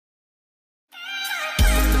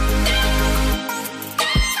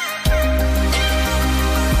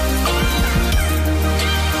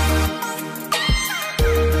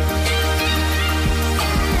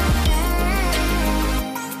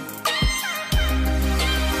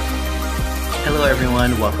Hello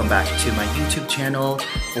everyone, welcome back to my YouTube channel,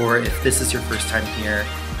 or if this is your first time here,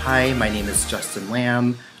 hi, my name is Justin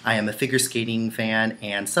Lamb. I am a figure skating fan,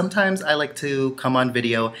 and sometimes I like to come on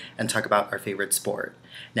video and talk about our favorite sport.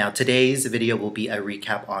 Now today's video will be a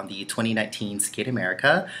recap on the 2019 Skate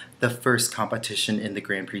America, the first competition in the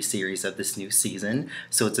Grand Prix series of this new season,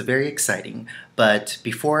 so it's very exciting. But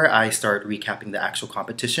before I start recapping the actual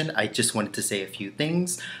competition, I just wanted to say a few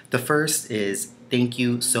things. The first is thank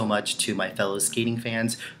you so much to my fellow skating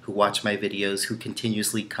fans who watch my videos, who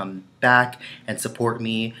continuously come back and support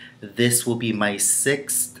me. This will be my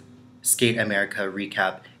 6th Skate America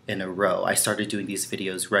recap in a row. I started doing these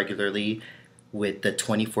videos regularly with the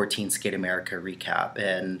 2014 Skate America recap,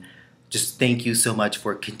 and just thank you so much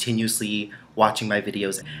for continuously watching my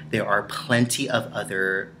videos. There are plenty of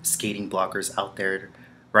other skating bloggers out there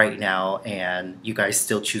right now, and you guys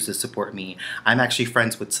still choose to support me. I'm actually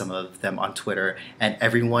friends with some of them on Twitter, and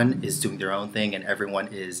everyone is doing their own thing and everyone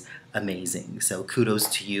is amazing. So kudos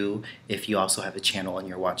to you if you also have a channel and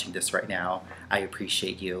you're watching this right now. I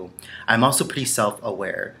appreciate you. I'm also pretty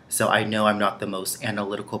self-aware, so I know I'm not the most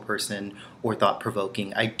analytical person or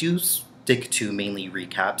thought-provoking. I do stick to mainly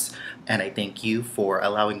recaps, and I thank you for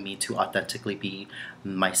allowing me to authentically be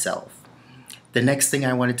myself. The next thing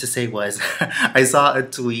I wanted to say was I saw a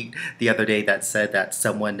tweet the other day that said that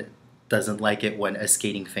someone doesn't like it when a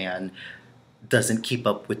skating fan doesn't keep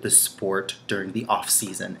up with the sport during the off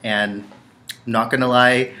season. And not gonna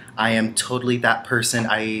lie, I am totally that person.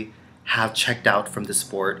 I have checked out from the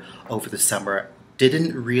sport over the summer.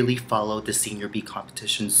 Didn't really follow the Senior B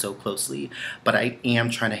competition so closely, but I am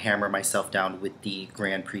trying to hammer myself down with the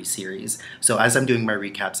Grand Prix series. So as I'm doing my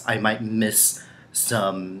recaps, I might miss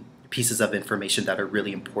some pieces of information that are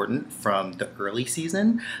really important from the early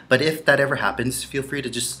season. But if that ever happens, feel free to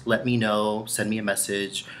just let me know, send me a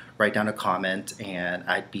message, write down a comment, and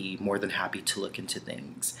I'd be more than happy to look into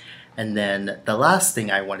things. And then the last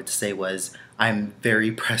thing I wanted to say was I'm very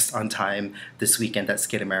pressed on time this weekend that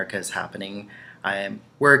Skate America is happening. I am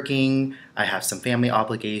working, I have some family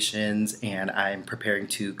obligations, and I'm preparing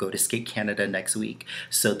to go to Skate Canada next week.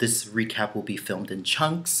 So this recap will be filmed in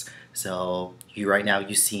chunks. So right now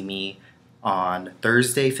you see me on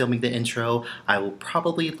Thursday filming the intro. I will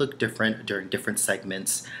probably look different during different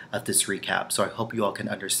segments of this recap. So I hope you all can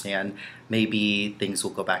understand. Maybe things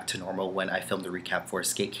will go back to normal when I film the recap for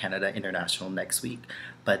Skate Canada International next week.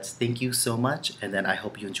 But thank you so much, and then I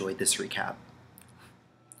hope you enjoyed this recap.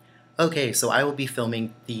 Okay, so I will be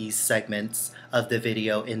filming these segments of the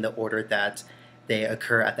video in the order that they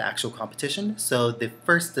occur at the actual competition. So the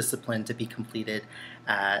first discipline to be completed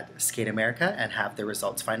at Skate America and have the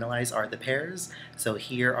results finalized are the pairs. So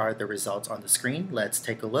here are the results on the screen. Let's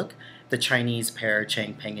take a look. The Chinese pair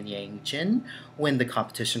Cheng, Peng, and Chen win the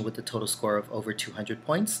competition with a total score of over 200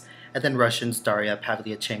 points. And then Russians Daria,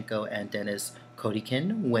 PAVLIUCHENKO, and Denis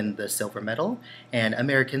KHODYKIN win the silver medal, and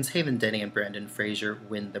Americans Haven, Denney, and Brandon Frazier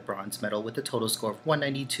win the bronze medal with a total score of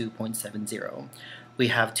 192.70. We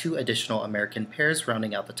have 2 additional American pairs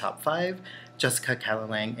rounding out the top 5, Jessica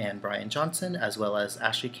Callalang and Brian Johnson, as well as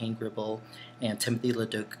Ashley Kane-Gribble and Timothy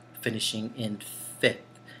Leduc finishing in 5th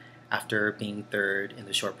after being 3rd in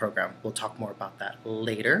the short program. We'll talk more about that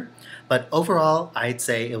later. But overall, I'd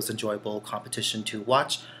say it was an enjoyable competition to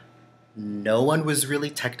watch. No one was really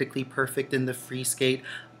technically perfect in the free skate,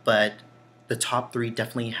 but the top 3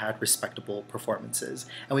 definitely had respectable performances.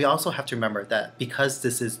 And we also have to remember that because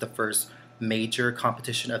this is the first major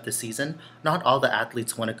competition of the season, not all the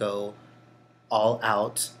athletes want to go all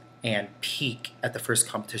out and peak at the first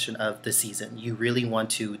competition of the season. You really want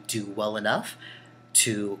to do well enough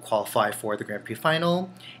to qualify for the Grand Prix final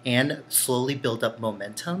and slowly build up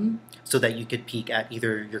momentum so that you could peak at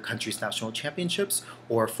either your country's national championships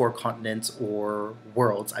or 4 continents or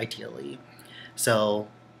worlds ideally. So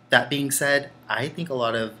that being said, I think a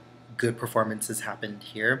lot of good performances happened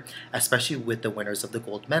here, especially with the winners of the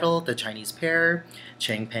gold medal, the Chinese pair,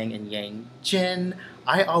 Cheng, Peng, and Yang Jin.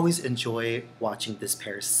 I always enjoy watching this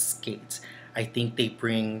pair skate. I think they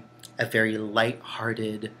bring a very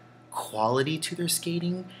light-hearted quality to their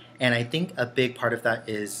skating, and I think a big part of that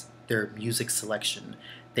is their music selection.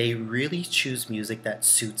 They really choose music that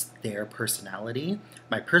suits their personality.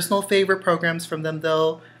 My personal favorite programs from them,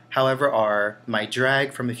 though, however, are My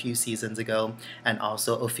Drag from a few seasons ago and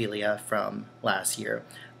also Ophelia from last year.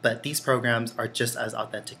 But these programs are just as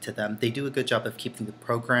authentic to them. They do a good job of keeping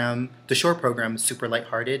the short program, super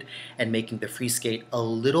lighthearted and making the free skate a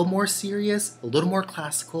little more serious, a little more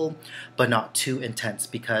classical, but not too intense,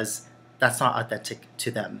 because that's not authentic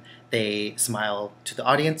to them. They smile to the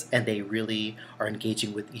audience and they really are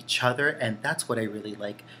engaging with each other, and that's what I really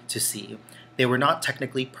like to see. They were not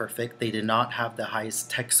technically perfect. They did not have the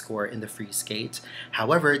highest tech score in the free skate.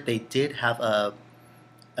 However, they did have a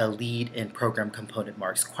lead in program component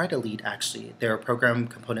marks, quite a lead actually. Their program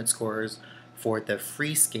component scores for the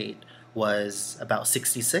free skate was about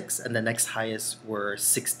 66, and the next highest were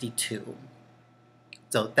 62.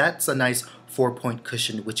 So that's a nice 4-point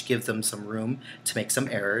cushion, which gives them some room to make some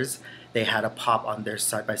errors. They had a pop on their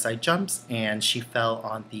side-by-side jumps, and she fell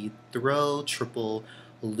on the throw triple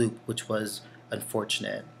loop, which was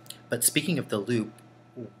unfortunate. But speaking of the loop,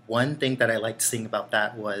 one thing that I liked seeing about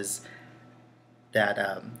that was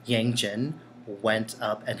that Yang Jin went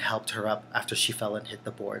up and helped her up after she fell and hit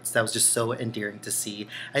the boards. That was just so endearing to see.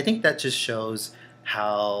 I think that just shows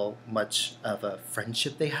how much of a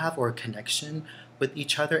friendship they have or a connection with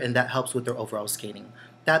each other, and that helps with their overall skating.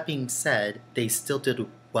 That being said, they still did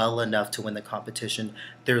well enough to win the competition.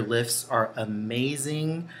 Their lifts are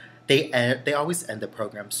amazing. They always end the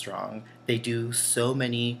program strong. They do so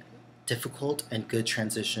many difficult and good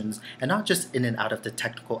transitions, and not just in and out of the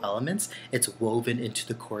technical elements, it's woven into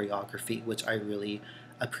the choreography, which I really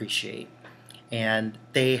appreciate. And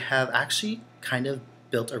they have actually kind of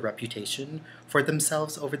built a reputation for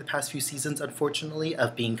themselves over the past few seasons, unfortunately,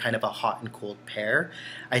 of being kind of a hot and cold pair.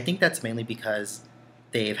 I think that's mainly because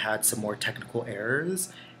they've had some more technical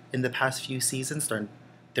errors in the past few seasons.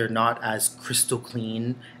 They're not as crystal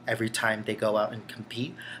clean every time they go out and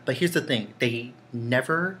compete. But here's the thing, they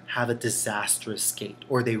never have a disastrous skate,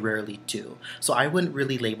 or they rarely do. So I wouldn't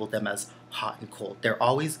really label them as hot and cold. They're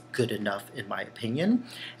always good enough, in my opinion,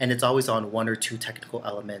 and it's always on one or two technical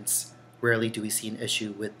elements. Rarely do we see an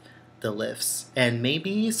issue with the lifts. And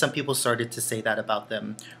maybe some people started to say that about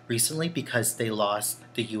them recently because they lost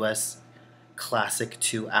the US Classic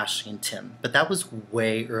to Ashley and Tim, but that was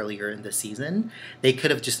way earlier in the season. They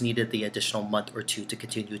could have just needed the additional month or two to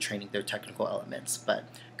continue training their technical elements, but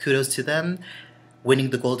kudos to them.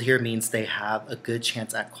 Winning the gold here means they have a good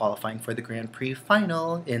chance at qualifying for the Grand Prix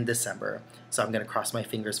final in December. So I'm going to cross my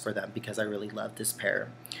fingers for them because I really love this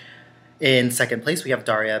pair. In second place, we have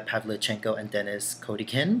Daria, PAVLIUCHENKO, and Denis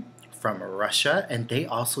KHODYKIN from Russia, and they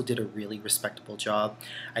also did a really respectable job.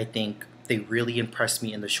 I think they really impressed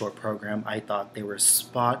me in the short program. I thought they were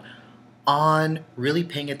spot on, really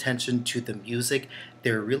paying attention to the music.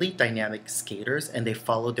 They're really dynamic skaters, and they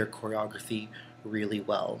followed their choreography really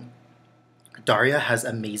well. Daria has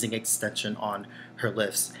amazing extension on her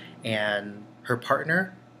lifts, and her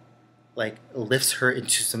partner lifts her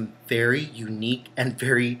into some very unique and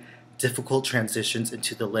very difficult transitions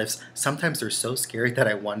into the lifts. Sometimes they're so scary that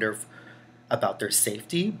I wonder about their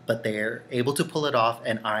safety, but they're able to pull it off,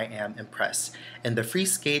 and I am impressed. In the free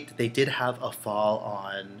skate, they did have a fall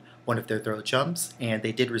on one of their throw jumps, and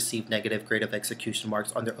they did receive negative grade of execution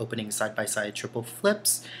marks on their opening side-by-side triple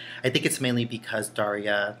flips. I think it's mainly because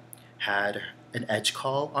Daria had an edge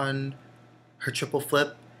call on her triple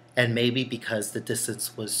flip, and maybe because the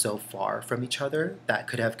distance was so far from each other, that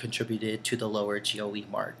could have contributed to the lower GOE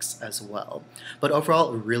marks as well. But overall,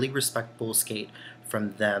 a really respectable skate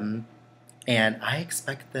from them, and I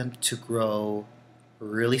expect them to grow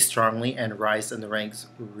really strongly and rise in the ranks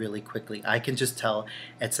really quickly. I can just tell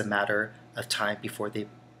it's a matter of time before they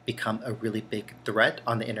become a really big threat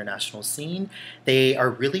on the international scene. They are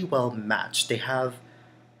really well matched. They have,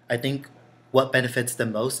 I think, what benefits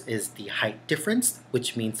them most is the height difference,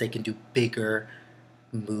 which means they can do bigger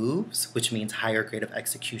moves, which means higher grade of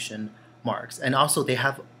execution marks. And also they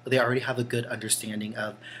already have a good understanding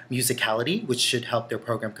of musicality, which should help their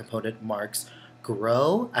program component marks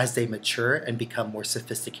grow as they mature and become more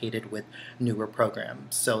sophisticated with newer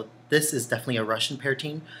programs. So this is definitely a Russian pair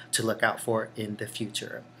team to look out for in the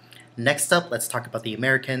future. Next up, let's talk about the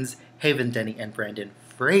Americans, Haven, Denney, and Brandon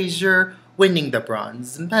Frazier winning the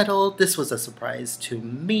bronze medal. This was a surprise to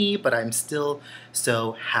me, but I'm still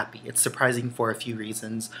so happy. It's surprising for a few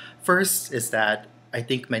reasons. First is that I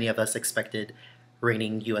think many of us expected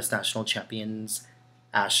reigning U.S. national champions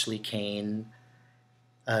Ashley Kane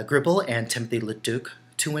Gribble and Timothy Leduc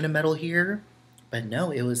to win a medal here, but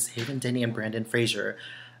no, it was Haven, Denney, and Brandon Frazier.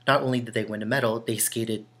 Not only did they win a medal, they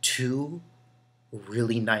skated two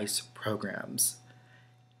really nice programs.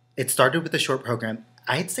 It started with a short program.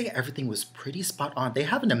 I'd say everything was pretty spot on. They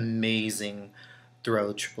have an amazing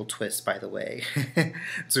throw triple twist, by the way.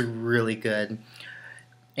 It's really good.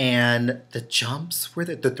 And the jumps,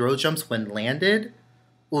 the throw jumps when landed,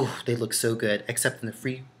 ooh, they look so good. Except in the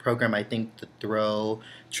free program, I think the throw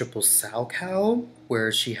triple sow cow,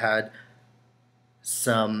 where she had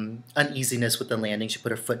some uneasiness with the landing. She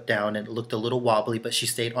put her foot down and it looked a little wobbly, but she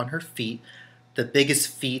stayed on her feet. The biggest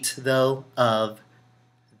feat, though, of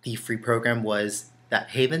the free program was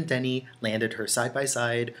that Haven Denney landed her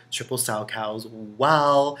side-by-side triple Salchows.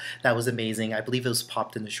 Wow, that was amazing. I believe it was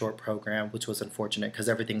popped in the short program, which was unfortunate because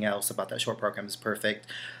everything else about that short program is perfect.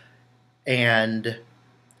 And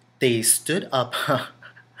they stood up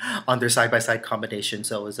on their side-by-side combination.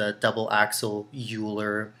 So it was a double axel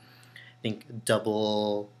Euler, I think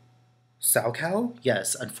double Salchow.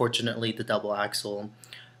 Yes, unfortunately the double axel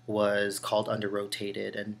was called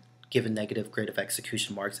under-rotated and given negative grade of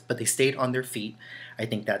execution marks, but they stayed on their feet. I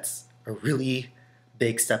think that's a really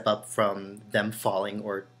big step up from them falling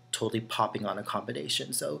or totally popping on a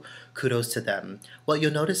combination. So kudos to them. What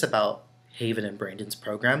you'll notice about Haven and Brandon's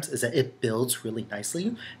programs is that it builds really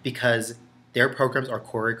nicely because their programs are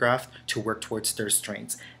choreographed to work towards their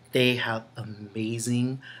strengths. They have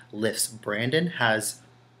amazing lifts. Brandon has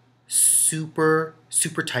super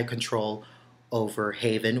tight control over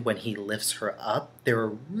Haven when he lifts her up. They're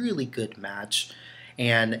a really good match,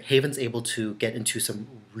 and Haven's able to get into some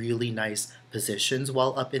really nice positions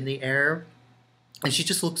while up in the air, and she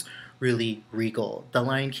just looks really regal. The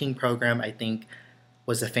Lion King program, I think,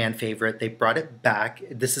 was a fan favorite. They brought it back.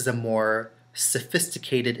 This is a more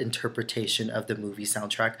sophisticated interpretation of the movie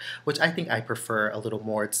soundtrack, which I think I prefer a little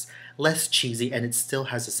more. It's less cheesy and it still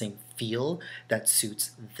has the same feel that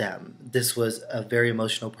suits them. This was a very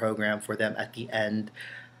emotional program for them at the end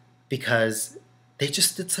because they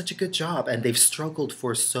just did such a good job and they've struggled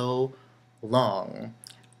for so long.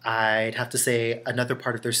 I'd have to say another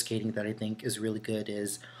part of their skating that I think is really good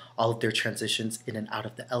is all of their transitions in and out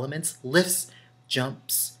of the elements, lifts,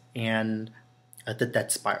 jumps, and the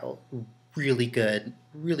dead spiral. Really good,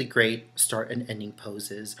 really great start and ending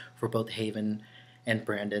poses for both Haven and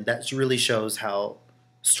Brandon. That really shows how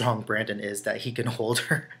strong Brandon is, that he can hold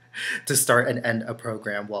her to start and end a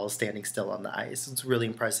program while standing still on the ice. It's really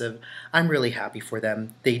impressive. I'm really happy for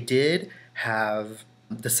them. They did have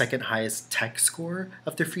the second highest tech score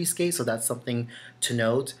of their free skate, so that's something to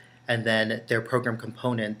note. And then their program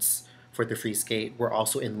components for the free skate were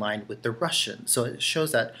also in line with the Russian. So it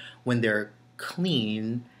shows that when they're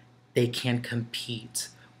clean, they can compete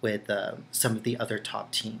with some of the other top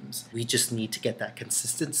teams. We just need to get that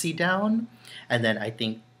consistency down, and then I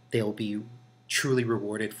think they'll be truly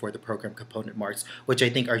rewarded for the program component marks, which I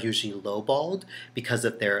think are usually lowballed because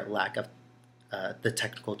of their lack of the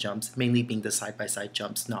technical jumps, mainly being the side-by-side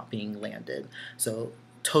jumps not being landed. So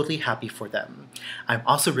totally happy for them. I'm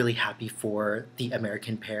also really happy for the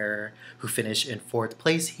American pair who finished in 4th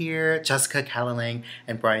place here, Jessica Callalang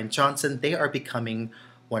and Brian Johnson. They are becoming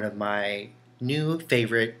one of my new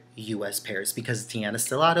favorite U.S. pairs because Deanna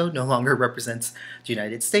Stellato no longer represents the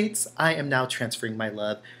United States. I am now transferring my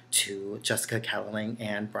love to Jessica Callalang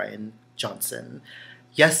and Brian Johnson.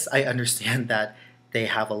 Yes, I understand that they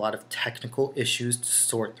have a lot of technical issues to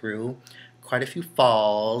sort through, quite a few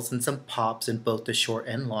falls and some pops in both the short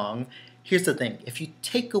and long. Here's the thing, if you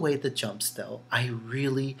take away the jumps though, I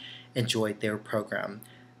really enjoyed their program.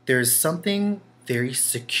 There's something very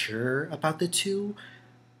secure about the two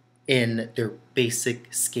in their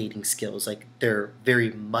basic skating skills. Like, they're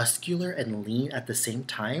very muscular and lean at the same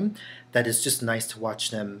time. That is just nice to watch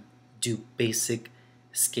them do basic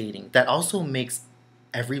skating. That also makes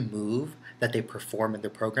every move that they perform in their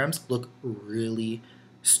programs look really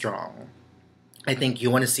strong. I think you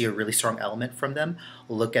want to see a really strong element from them.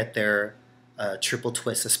 Look at their triple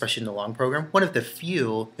twist, especially in the long program. One of the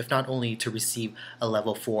few, if not only, to receive a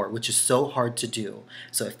level 4, which is so hard to do.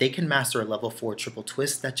 So if they can master a level 4 triple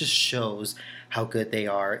twist, that just shows how good they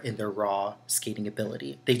are in their raw skating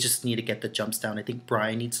ability. They just need to get the jumps down. I think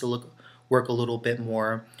Brian needs to work a little bit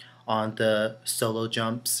more on the solo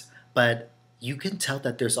jumps, but you can tell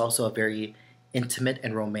that there's also a very intimate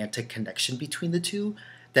and romantic connection between the two,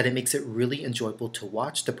 that it makes it really enjoyable to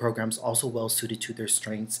watch. The program's also well suited to their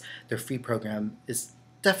strengths. Their free program is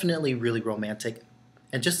definitely really romantic.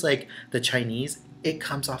 And just like the Chinese, it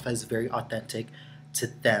comes off as very authentic to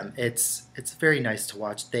them. It's very nice to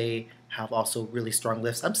watch. They have also really strong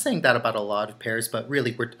lifts. I'm saying that about a lot of pairs, but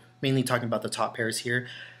really we're mainly talking about the top pairs here.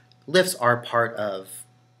 Lifts are part of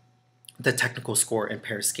the technical score in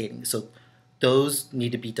pair skating. So those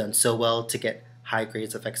need to be done so well to get high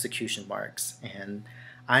grades of execution marks. And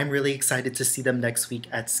I'm really excited to see them next week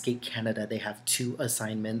at Skate Canada. They have 2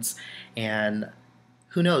 assignments, and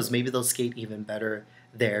who knows, maybe they'll skate even better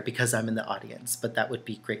there because I'm in the audience, but that would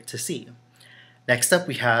be great to see. Next up,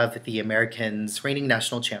 we have the Americans' reigning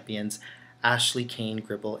national champions, Ashley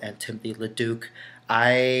Kane-Gribble and Timothy Leduc.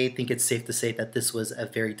 I think it's safe to say that this was a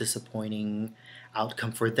very disappointing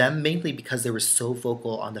outcome for them, mainly because they were so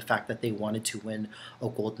vocal on the fact that they wanted to win a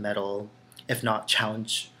gold medal, if not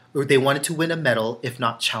challenge, or they wanted to win a medal, if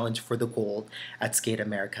not challenge for the gold at Skate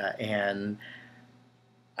America. And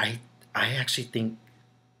I actually think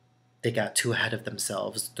they got too ahead of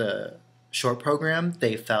themselves. The short program,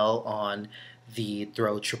 they fell on the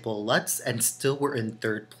throw triple Lutz and still were in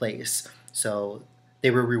third place. So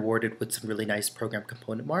they were rewarded with some really nice program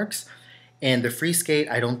component marks. And the free skate,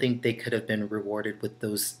 I don't think they could have been rewarded with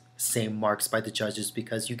those same marks by the judges,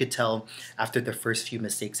 because you could tell after the first few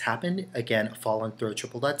mistakes happened, again, a fall on throw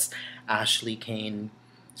triple Lutz, Ashley Kane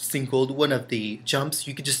singled one of the jumps.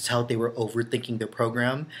 You could just tell they were overthinking the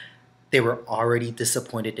program. They were already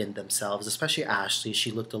disappointed in themselves, especially Ashley.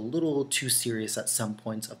 She looked a little too serious at some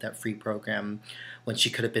points of that free program when she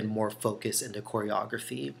could have been more focused in the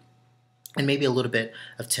choreography. And maybe a little bit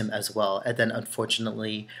of Tim as well. And then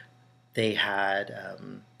unfortunately, they had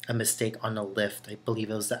a mistake on a lift. I believe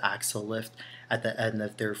it was the axle lift at the end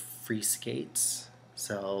of their free skates.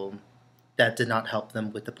 So that did not help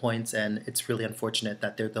them with the points, and it's really unfortunate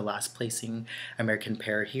that they're the last placing American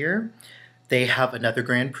pair here. They have another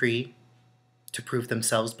Grand Prix to prove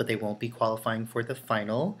themselves, but they won't be qualifying for the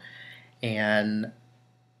final. And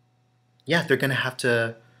yeah, they're going to have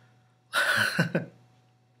to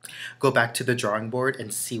go back to the drawing board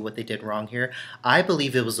and see what they did wrong here. I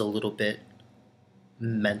believe it was a little bit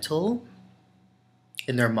mental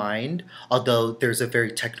in their mind, although there's a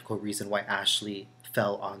very technical reason why Ashley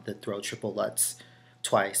fell on the throw triple Lutz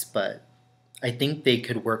twice. But I think they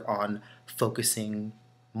could work on focusing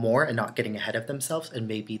more and not getting ahead of themselves, and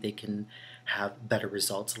maybe they can have better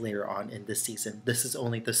results later on in this season. This is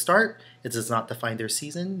only the start. It does not define their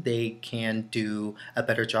season. They can do a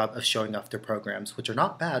better job of showing off their programs, which are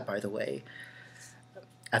not bad, by the way,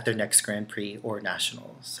 at their next Grand Prix or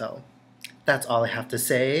National. So that's all I have to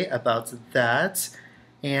say about that.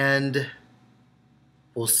 And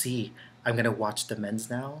we'll see. I'm going to watch the men's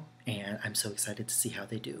now, and I'm so excited to see how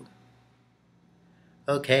they do.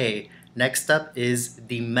 Okay, next up is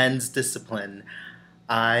the men's discipline.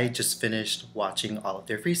 I just finished watching all of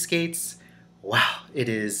their free skates. Wow, it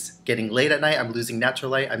is getting late at night. I'm losing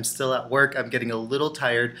natural light. I'm still at work. I'm getting a little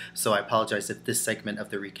tired, so I apologize if this segment of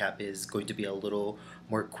the recap is going to be a little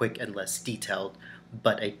more quick and less detailed.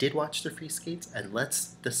 But I did watch the free skates, and let's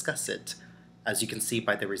discuss it. As you can see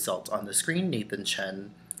by the results on the screen,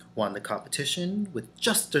 Chen won the competition with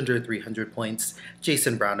just under 300 points.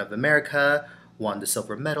 Jason Brown of America won the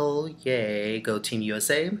silver medal. Yay, go Team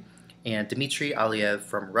USA. And Dmitri Aliev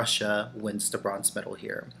from Russia wins the bronze medal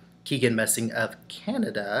here. Keegan Messing of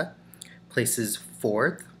Canada places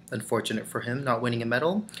fourth. Unfortunate for him, not winning a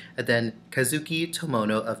medal. And then Kazuki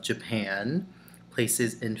Tomono of Japan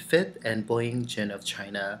places in fifth, and Boying Jin of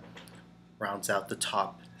China rounds out the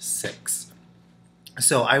top six.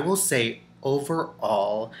 So I will say,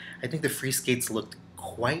 overall, I think the free skates looked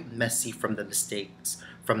quite messy from the mistakes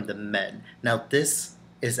from the men. Now, this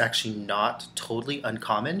is actually not totally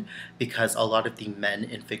uncommon, because a lot of the men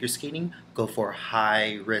in figure skating go for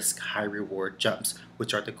high risk, high reward jumps,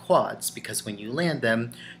 which are the quads, because when you land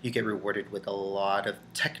them, you get rewarded with a lot of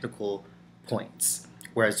technical points.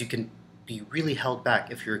 Whereas you can be really held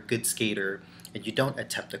back if you're a good skater and you don't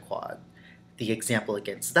attempt a quad. The example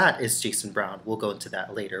against that is Jason Brown. We'll go into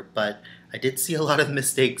that later, but I did see a lot of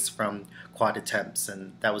mistakes from quad attempts,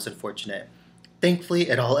 and that was unfortunate. Thankfully,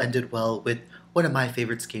 it all ended well with one of my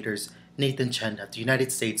favorite skaters, Chen of the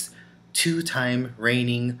United States, two-time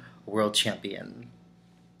reigning world champion.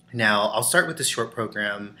 Now, I'll start with the short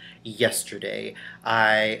program yesterday.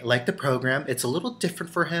 I like the program. It's a little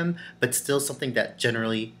different for him, but still something that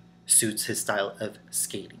generally suits his style of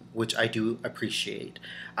skating, which I do appreciate.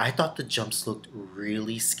 I thought the jumps looked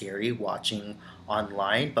really scary watching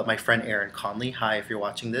online, but my friend Aaron Conley, hi if you're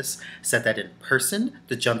watching this, said that in person,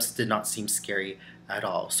 the jumps did not seem scary at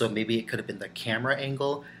all. So maybe it could have been the camera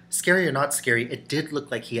angle. Scary or not scary, it did look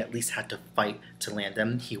like he at least had to fight to land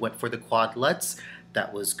them. He went for the quad Lutz.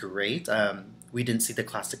 That was great. We didn't see the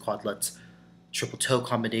classic quad Lutz triple toe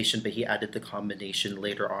combination, but he added the combination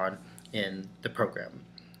later on in the program.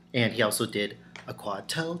 And he also did a quad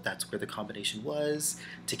toe. That's where the combination was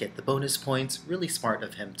to get the bonus points. Really smart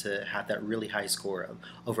of him to have that really high score of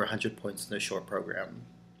over 100 points in the short program.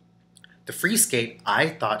 The free skate, I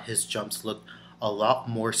thought his jumps looked a lot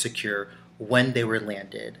more secure when they were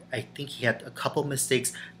landed. I think he had a couple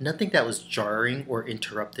mistakes, nothing that was jarring or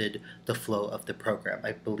interrupted the flow of the program.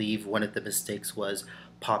 I believe one of the mistakes was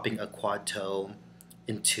popping a quad toe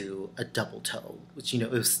into a double toe, which,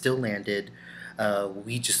 it was still landed.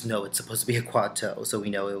 We just know it's supposed to be a quad toe, so we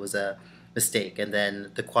know it was a mistake. And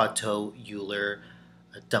then the quad toe Euler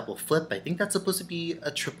a double flip. I think that's supposed to be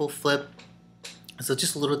a triple flip. So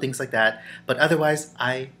just little things like that. But otherwise,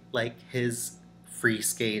 I like his free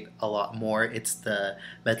skate a lot more. It's the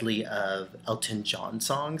medley of Elton John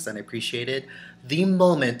songs, and I appreciate it. The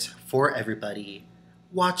moment for everybody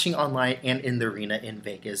watching online and in the arena in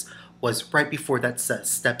Vegas was right before that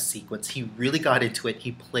step sequence. He really got into it.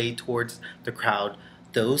 He played towards the crowd.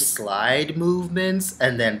 Those slide movements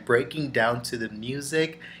and then breaking down to the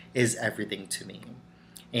music is everything to me.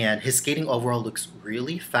 And his skating overall looks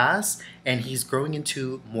really fast, and he's growing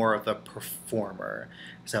into more of a performer.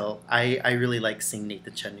 So I really like seeing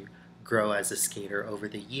Nathan Chen grow as a skater over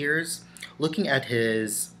the years. Looking at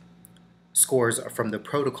his scores from the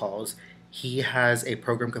protocols, he has a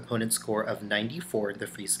program component score of 94 in the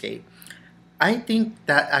free skate. I think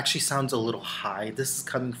that actually sounds a little high. This is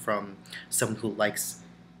coming from someone who likes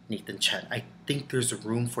Nathan Chen. I think there's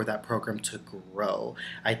room for that program to grow.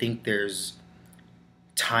 I think there's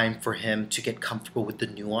time for him to get comfortable with the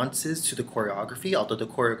nuances to the choreography, although the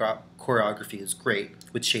choreography is great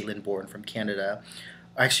with Shaylin Bourne from Canada.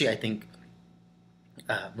 Actually, I think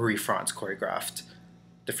Marie France choreographed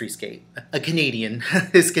the free skate. A Canadian,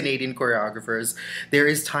 his Canadian choreographers. There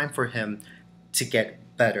is time for him to get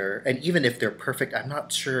better, and even if they're perfect, I'm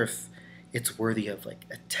not sure if it's worthy of like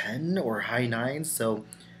a 10 or high 9, so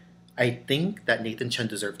I think that Nathan Chen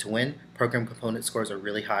deserved to win. Program component scores are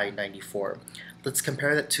really high, 94. Let's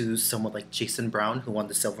compare that to someone like Jason Brown, who won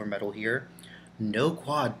the silver medal here. No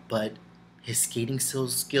quad, but his skating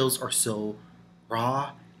skills are so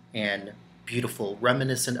raw and beautiful,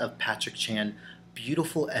 reminiscent of Patrick Chan.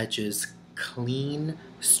 Beautiful edges, clean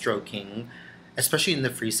stroking. Especially in the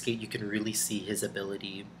free skate, you can really see his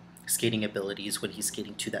skating abilities when he's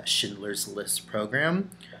skating to that Schindler's List program.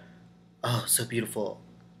 Oh, so beautiful.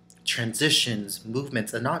 Transitions,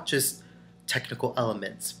 movements, and not just technical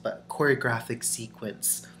elements, but choreographic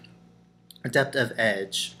sequence, depth of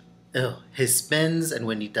edge. Oh, his spins, and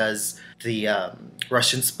when he does the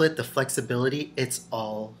Russian split, the flexibility, it's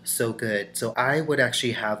all so good. So I would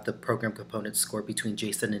actually have the program component score between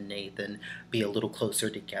Jason and Nathan be a little closer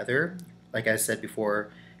together. Like I said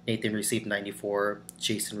before, Nathan received 94,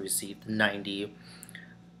 Jason received 90.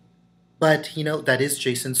 But, you know, that is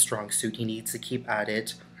Jason's strong suit. He needs to keep at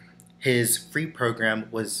it. His free program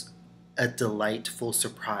was a delightful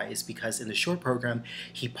surprise because in the short program,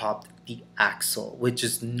 he popped the axle, which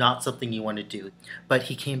is not something you want to do. But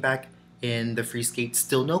he came back in the free skate,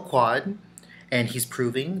 still no quad, and he's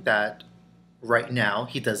proving that right now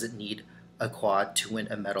he doesn't need a quad to win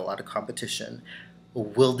a medal at a competition.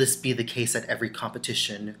 Will this be the case at every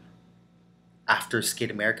competition after Skate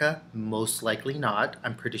America? Most likely not.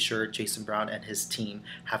 I'm pretty sure Jason Brown and his team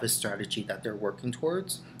have a strategy that they're working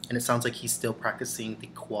towards, and it sounds like he's still practicing the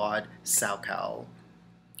quad Salchow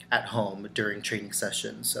at home during training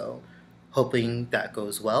sessions, so hoping that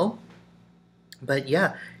goes well. But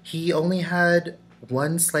yeah, he only had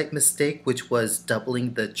one slight mistake, which was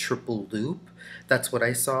doubling the triple loop. That's what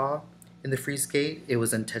I saw in the free skate. It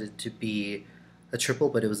was intended to be a triple,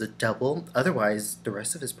 but it was a double. Otherwise, the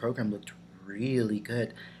rest of his program looked really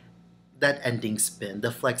good. That ending spin,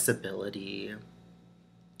 the flexibility.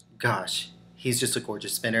 Gosh, he's just a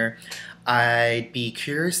gorgeous spinner. I'd be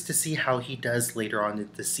curious to see how he does later on in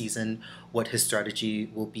the season, what his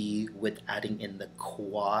strategy will be with adding in the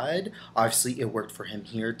quad. Obviously, it worked for him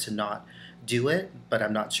here to not do it, but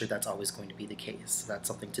I'm not sure that's always going to be the case. That's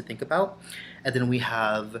something to think about. And then we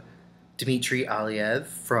have Dmitri Aliev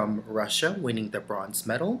from Russia winning the bronze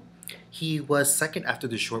medal. He was second after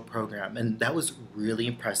the short program, and that was really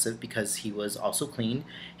impressive because he was also clean.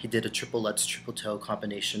 He did a triple Lutz, triple toe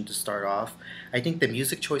combination to start off. I think the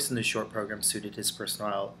music choice in the short program suited his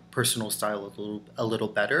personal style a little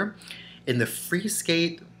better. In the free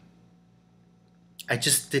skate, I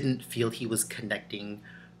just didn't feel he was connecting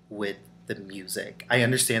with the music. I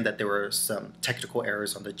understand that there were some technical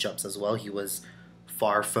errors on the jumps as well. He was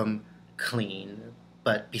far from clean,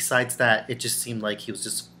 but besides that, it just seemed like he was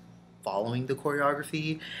just following the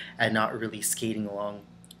choreography and not really skating along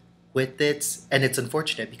with it. And it's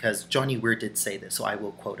unfortunate because Johnny Weir did say this, so I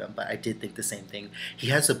will quote him, but I did think the same thing. He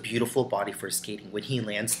has a beautiful body for skating. When he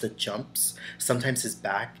lands the jumps, sometimes his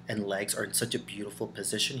back and legs are in such a beautiful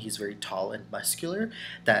position. He's very tall and muscular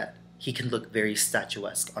that he can look very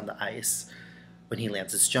statuesque on the ice when he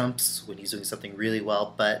lands his jumps, when he's doing something really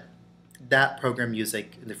well. But that program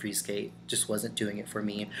music in the free skate just wasn't doing it for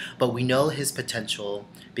me. But we know his potential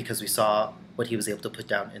because we saw what he was able to put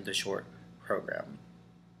down in the short program.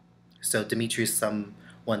 So Dmitri is someone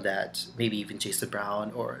one that maybe even Jason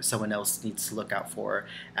Brown or someone else needs to look out for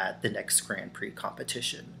at the next Grand Prix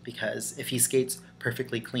competition. Because if he skates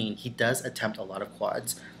perfectly clean, he does attempt a lot of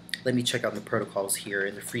quads. Let me check out the protocols here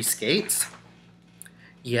in the free skates.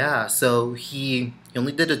 Yeah, so he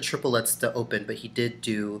only did a triplets to open, but he did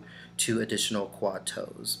do 2 additional quad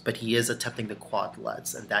toes. But he is attempting the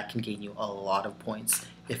quadlets, and that can gain you a lot of points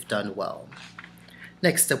if done well.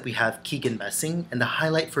 Next up, we have Keegan Messing, and the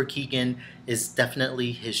highlight for Keegan is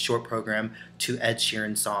definitely his short program to Ed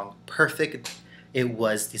Sheeran's song Perfect. It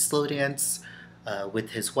was the slow dance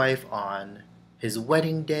with his wife on his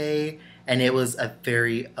wedding day, and it was a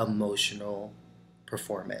very emotional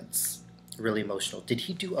performance. Really emotional. Did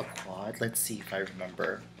he do a quad? Let's see if I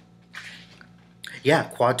remember. Yeah,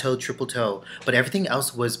 quad toe, triple toe, but everything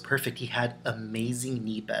else was perfect. He had amazing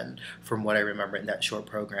knee bend from what I remember in that short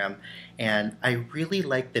program. And I really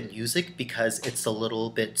like the music because it's a little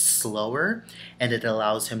bit slower and it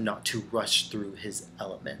allows him not to rush through his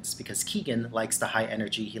elements, because Keegan likes the high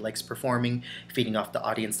energy. He likes performing, feeding off the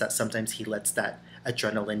audience, that sometimes he lets that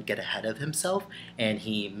adrenaline get ahead of himself and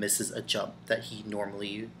he misses a jump that he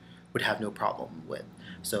normally would have no problem with.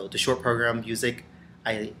 So the short program music,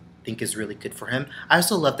 I think is really good for him. I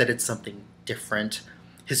also love that it's something different.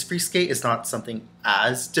 His free skate is not something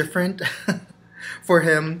as different for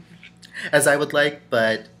him as I would like,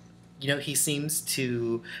 but you know, he seems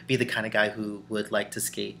to be the kind of guy who would like to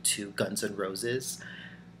skate to Guns N' Roses.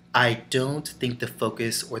 I don't think the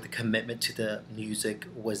focus or the commitment to the music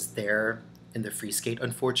was there in the free skate,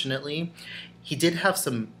 unfortunately. He did have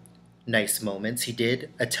some nice moments. He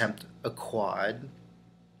did attempt a quad,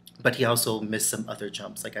 but he also missed some other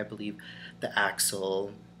jumps, like I believe the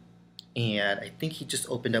axle. And I think he just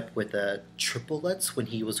opened up with a triplets when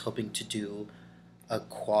he was hoping to do a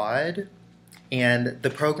quad. And the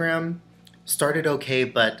program started okay,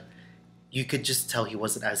 but you could just tell he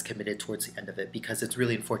wasn't as committed towards the end of it, because it's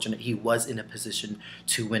really unfortunate. He was in a position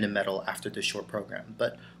to win a medal after the short program.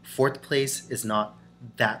 But 4th place is not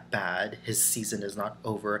that bad. His season is not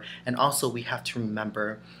over. And also we have to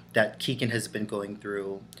remember that Keegan has been going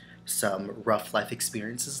through some rough life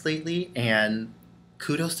experiences lately, and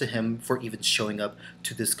kudos to him for even showing up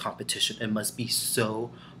to this competition. It must be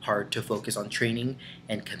so hard to focus on training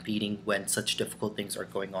and competing when such difficult things are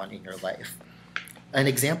going on in your life. An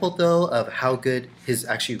example though of how good his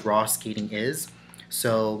actually raw skating is,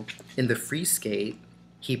 so in the free skate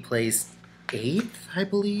he placed 8th, I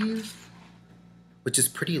believe, which is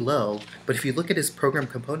pretty low, but if you look at his program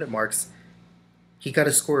component marks, he got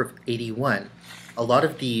a score of 81. A lot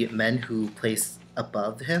of the men who placed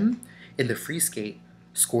above him in the free skate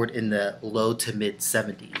scored in the low to mid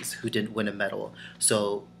 70s who didn't win a medal.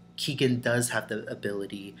 So Keegan does have the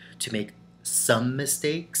ability to make some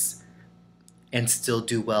mistakes and still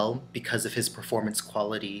do well because of his performance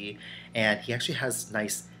quality, and he actually has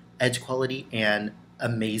nice edge quality and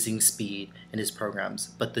amazing speed in his programs,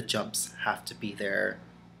 but the jumps have to be there,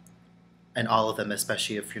 and all of them,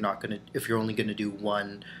 especially if you're only gonna do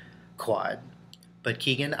one quad. But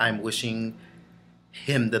Keegan, I'm wishing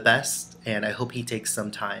him the best, and I hope he takes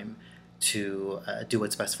some time to do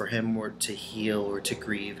what's best for him, or to heal, or to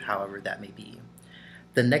grieve, however that may be.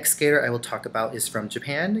 The next skater I will talk about is from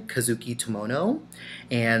Japan, Kazuki Tomono,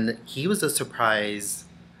 and he was a surprise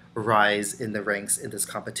rise in the ranks in this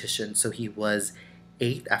competition. So he was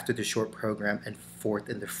 8th after the short program and 4th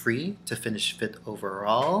in the free to finish 5th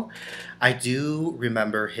overall. I do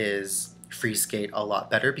remember his free skate a lot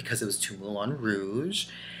better because it was to Moulin Rouge.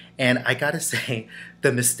 And I gotta say,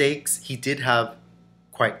 the mistakes, he did have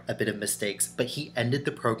quite a bit of mistakes, but he ended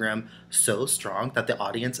the program so strong that the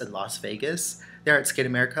audience in Las Vegas there at Skate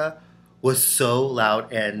America was so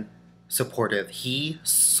loud and supportive. He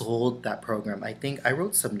sold that program. I think I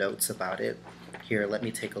wrote some notes about it. Here, let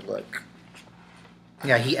me take a look.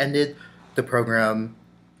 Yeah, he ended the program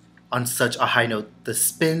on such a high note. The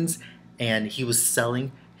spins, and he was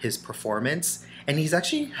selling his performance, and he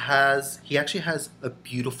actually has a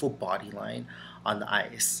beautiful body line on the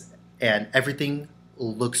ice, and everything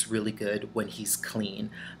looks really good when he's clean.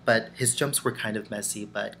 But his jumps were kind of messy,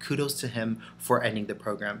 but kudos to him for ending the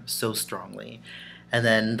program so strongly. And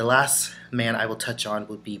then the last man I will touch on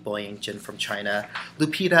would be Chen from China.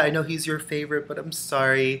 Lupita, I know he's your favorite, but I'm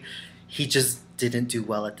sorry. He just didn't do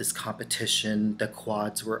well at this competition. The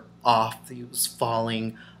quads were off. He was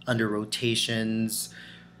falling under rotations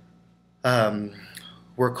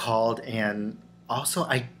were called. And also,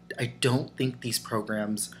 I don't think these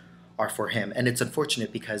programs are for him. And it's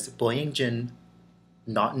unfortunate because Chen,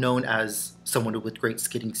 not known as someone with great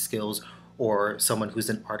skating skills or someone who's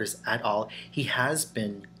an artist at all, he has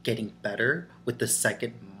been getting better with the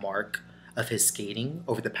second mark of his skating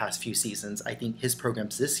over the past few seasons. I think his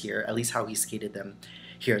programs this year, at least how he skated them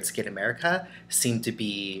here at Skate America, seem to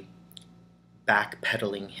be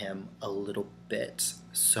backpedaling him a little bit.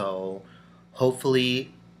 So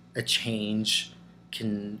hopefully a change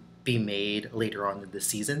can be made later on in the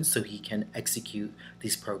season so he can execute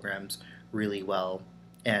these programs really well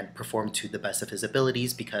and perform to the best of his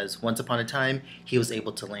abilities, because once upon a time he was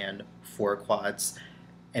able to land 4 quads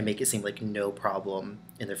and make it seem like no problem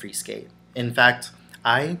in the free skate. In fact,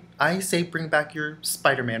 I say bring back your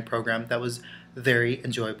Spider-Man program. That was very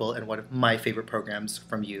enjoyable and one of my favorite programs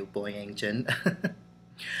from you, Boyang Jin.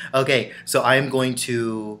 Okay, so I am going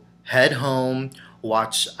to head home,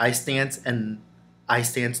 watch Ice Dance,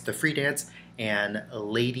 the free dance, and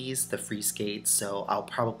Ladies, the free skate. So I'll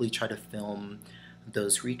probably try to film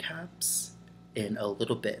those recaps in a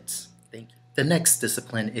little bit. Thank you. The next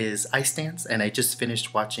discipline is Ice Dance, and I just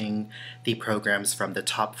finished watching the programs from the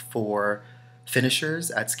top 4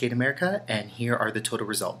 finishers at Skate America, and here are the total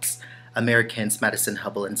results. Americans Madison,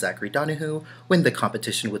 HUBBELL, and Zachary DONOHUE win the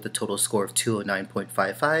competition with a total score of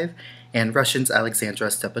 209.55, and Russians Alexandra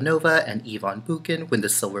Stepanova and BUKIN win the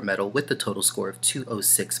silver medal with a total score of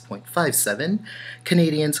 206.57.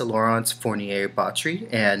 Canadians Laurence, Fournier, BEAUDRY,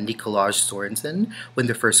 and Nikolaj Sorensen win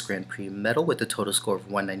their first Grand Prix medal with a total score of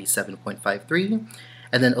 197.53.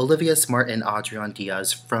 And then Olivia Smart and Adrian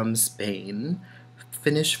Diaz from Spain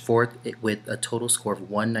finish 4th with a total score of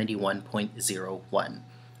 191.01.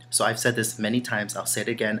 So I've said this many times, I'll say it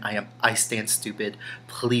again, I am Ice Dance stupid.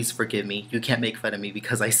 Please forgive me. You can't make fun of me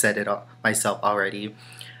because I said it myself already.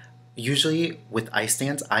 Usually with Ice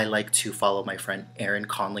Dance, I like to follow my friend Erin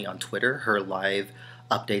Conley on Twitter. Her live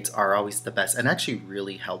updates are always the best and actually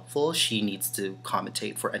really helpful. She needs to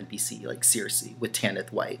commentate for NBC, like seriously, with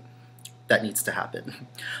Tanith White. That needs to happen.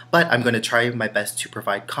 But I'm going to try my best to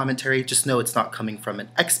provide commentary. Just know it's not coming from an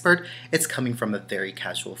expert, it's coming from a very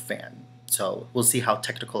casual fan. So we'll see how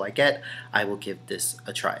technical I get. I will give this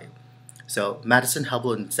a try. So Madison,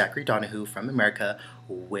 HUBBELL, and Zachary DONOHUE from America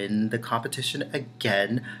win the competition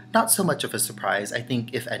again. Not so much of a surprise. I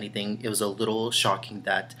think if anything, it was a little shocking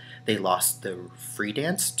that they lost the free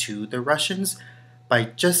dance to the Russians by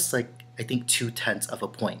just like, I think 0.2 of a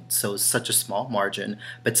point. So such a small margin,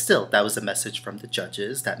 but still that was a message from the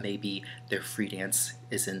judges that maybe their free dance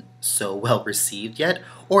isn't so well received yet,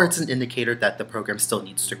 or it's an indicator that the program still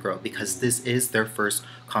needs to grow because this is their first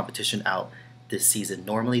competition out this season.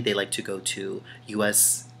 Normally they like to go to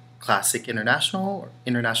US Classic International or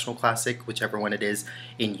International Classic, whichever one it is,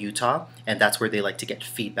 in Utah, and that's where they like to get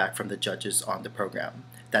feedback from the judges on the program.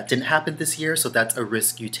 That didn't happen this year, so that's a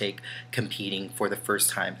risk you take competing for the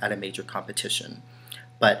first time at a major competition.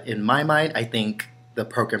 But in my mind, I think the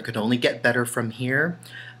program could only get better from here.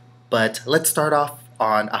 But let's start off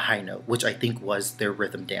on a high note, which I think was their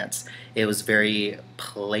rhythm dance. It was very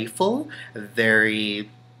playful, very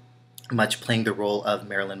much playing the role of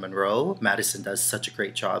Marilyn Monroe. Madison does such a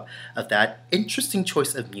great job of that. Interesting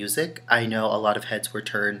choice of music. I know a lot of heads were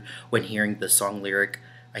turned when hearing the song lyric.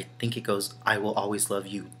 I think it goes, "I will always love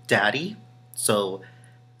you, Daddy." So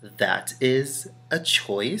that is a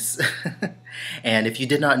choice. And if you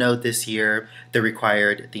did not know, this year the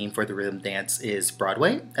required theme for the rhythm dance is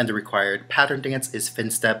Broadway, and the required pattern dance is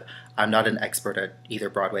Finstep. I'm not an expert at either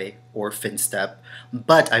Broadway or Finstep,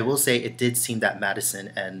 but I will say it did seem that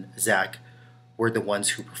Madison and Zach were the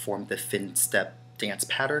ones who performed the Finstep dance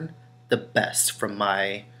pattern the best from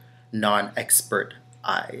my non-expert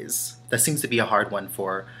eyes. That seems to be a hard one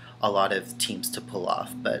for a lot of teams to pull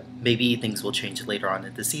off, but maybe things will change later on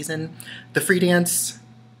in the season. The free dance,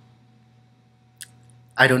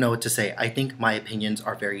 I don't know what to say. I think my opinions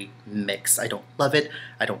are very mixed. I don't love it.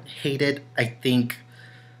 I don't hate it. I think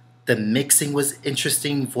the mixing was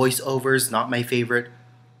interesting. Voiceovers, not my favorite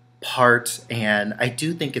part, and I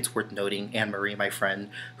do think it's worth noting, Anne-Marie, my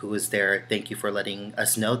friend who was there, thank you for letting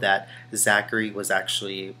us know that Zachary was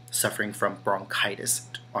actually suffering from bronchitis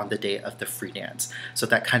on the day of the free dance. So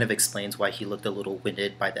that kind of explains why he looked a little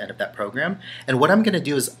winded by the end of that program. And what I'm going to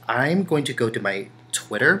do is I'm going to go to my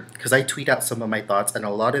Twitter, because I tweet out some of my thoughts, and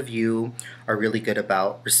a lot of you are really good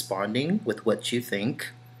about responding with what you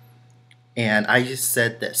think. And I just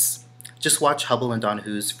said this: just watch HUBBELL and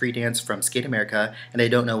DONOHUE's free dance from Skate America, and I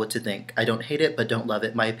don't know what to think. I don't hate it, but don't love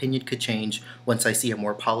it. My opinion could change once I see a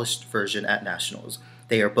more polished version at Nationals.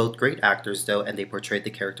 They are both great actors, though, and they portrayed the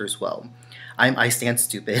characters well. I'm Ice Dance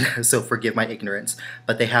stupid, so forgive my ignorance,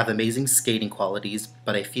 but they have amazing skating qualities,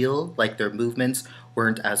 but I feel like their movements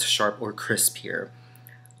weren't as sharp or crisp here.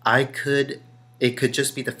 It could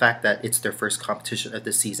just be the fact that it's their first competition of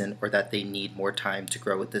the season, or that they need more time to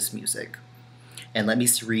grow with this music. And let me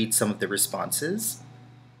read some of the responses.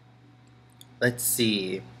 Let's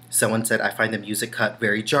see. Someone said, I find the music cut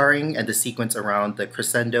very jarring and the sequence around the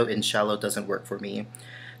crescendo in Shallow doesn't work for me.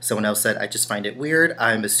 Someone else said, I just find it weird.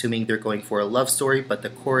 I'm assuming they're going for a love story, but the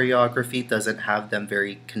choreography doesn't have them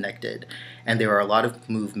very connected. And there are a lot of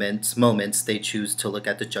moments they choose to look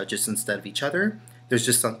at the judges instead of each other. There's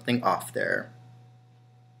just something off there.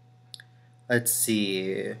 Let's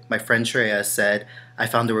see. My friend Shreya said, I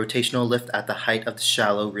found the rotational lift at the height of the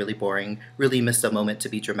Shallow really boring. Really missed a moment to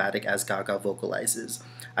be dramatic as Gaga vocalizes.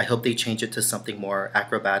 I hope they change it to something more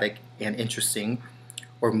acrobatic and interesting,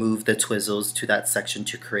 or move the twizzles to that section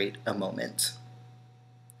to create a moment.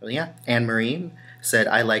 Well, yeah, Anne-Marie said,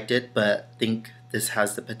 I liked it, but think this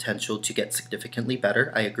has the potential to get significantly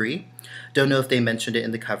better. I agree. Don't know if they mentioned it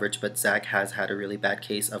in the coverage, but Zach has had a really bad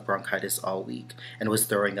case of bronchitis all week and was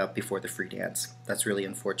throwing up before the free dance. That's really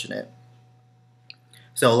unfortunate.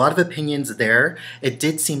 So a lot of opinions there. It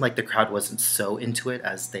did seem like the crowd wasn't so into it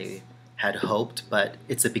as they had hoped, but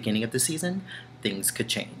it's the beginning of the season. Things could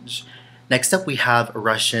change. Next up, we have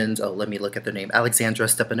Russians. Oh, let me look at their name. Alexandra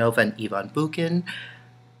Stepanova and Ivan Bukin.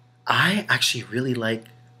 I actually really like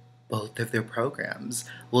both of their programs.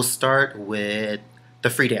 We'll start with the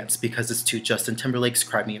free dance because it's to Justin Timberlake's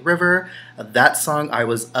Cry Me a River. That song I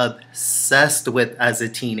was obsessed with as a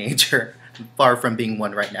teenager, far from being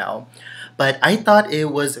one right now. But I thought it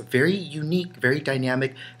was very unique, very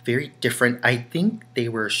dynamic, very different. I think they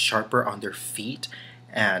were sharper on their feet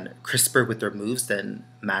and crisper with their moves than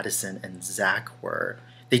Madison and Zach were.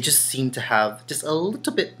 They just seemed to have just a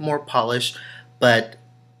little bit more polish, but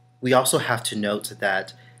we also have to note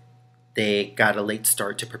that they got a late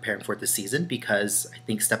start to preparing for the season because I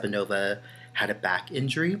think Stepanova had a back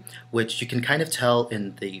injury, which you can kind of tell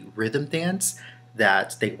in the rhythm dance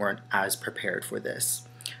that they weren't as prepared for this.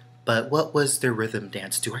 But what was their rhythm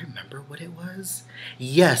dance? Do I remember what it was?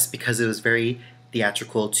 Yes, because it was very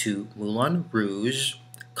theatrical to Moulin Rouge.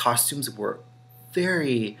 Costumes were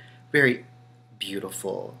very, very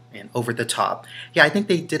beautiful and over the top. Yeah, I think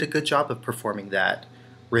they did a good job of performing that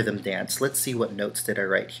rhythm dance. Let's see what notes did I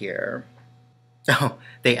write here. Oh,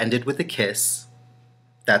 they ended with a kiss.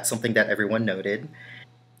 That's something that everyone noted.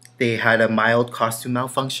 They had a mild costume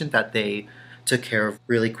malfunction that they took care of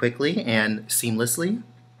really quickly and seamlessly.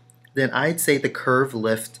 Then I'd say the curve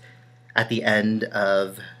lift at the end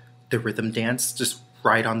of the rhythm dance, just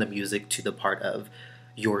right on the music to the part of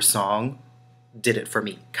Your Song, did it for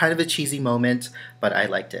me. Kind of a cheesy moment, but I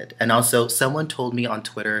liked it. And also, someone told me on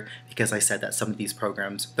Twitter, because I said that some of these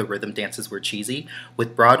programs, the rhythm dances were cheesy,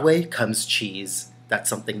 with Broadway comes cheese. That's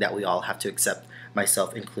something that we all have to accept,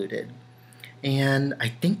 myself included. And I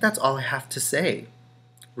think that's all I have to say.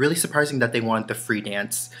 Really surprising that they wanted the free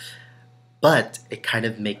dance, but it kind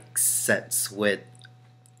of makes sense with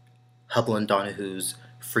HUBBELL and DONOHUE's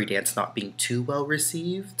free dance not being too well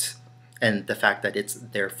received, and the fact that it's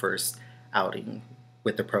their first outing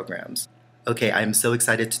with the programs. Okay, I'm so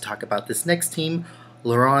excited to talk about this next team.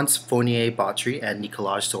 Laurence, Fournier, BEAUDRY, and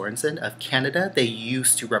Nikolaj Sorensen of Canada. They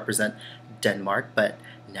used to represent Denmark, but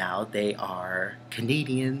now they are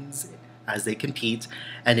Canadians as they compete,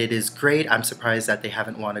 and it is great. I'm surprised that they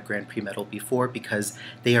haven't won a Grand Prix medal before because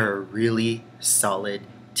they are a really solid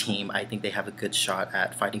team. I think they have a good shot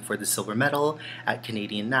at fighting for the silver medal at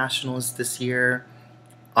Canadian Nationals this year.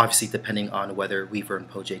 Obviously, depending on whether Weaver and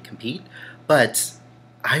Poje compete. But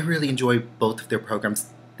I really enjoy both of their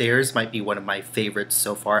programs. Theirs might be one of my favorites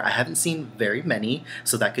so far. I haven't seen very many,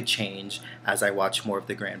 so that could change as I watch more of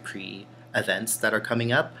the Grand Prix events that are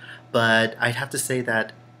coming up. But I'd have to say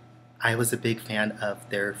that I was a big fan of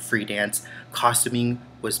their free dance. Costuming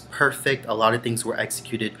was perfect. A lot of things were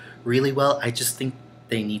executed really well. I just think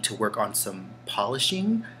they need to work on some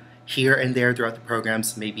polishing here and there throughout the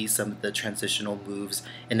programs, maybe some of the transitional moves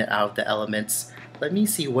in and out of the elements. Let me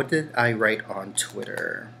see, what did I write on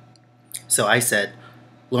Twitter? So I said,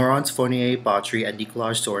 Laurence, Fournier, BEAUDRY, and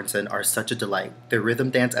Nikolaj Sorensen are such a delight. Their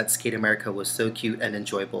rhythm dance at Skate America was so cute and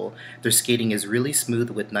enjoyable. Their skating is really smooth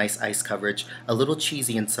with nice ice coverage, a little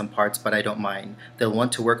cheesy in some parts, but I don't mind. They'll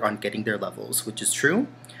want to work on getting their levels, which is true.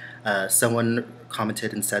 Someone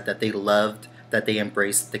commented and said that they loved that they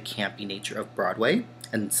embraced the campy nature of Broadway.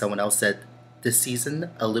 And someone else said, this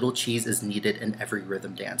season, a little cheese is needed in every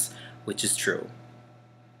rhythm dance, which is true.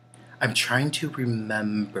 I'm trying to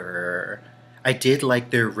remember. I did like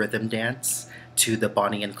their rhythm dance to the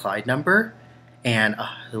Bonnie and Clyde number, and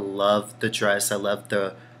I love the dress. I love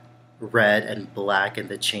the red and black and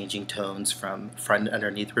the changing tones from front and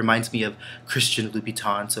underneath. Reminds me of Christian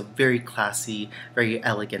Louboutin, so very classy, very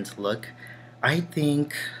elegant look. I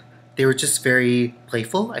think they were just very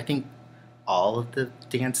playful. I think all of the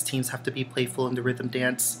dance teams have to be playful in the rhythm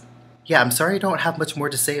dance. yeah, I'm sorry I don't have much more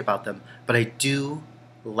to say about them, but I do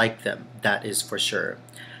like them, that is for sure.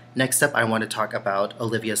 Next up, I want to talk about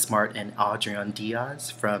Olivia Smart and Adrian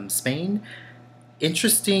Diaz from Spain.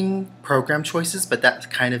 Interesting program choices, but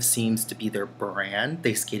that kind of seems to be their brand.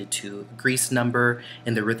 They skated to Grease number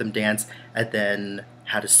in the rhythm dance and then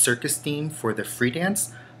had a circus theme for the free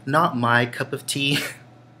dance. Not my cup of tea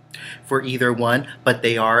for either one, but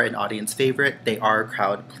they are an audience favorite. They are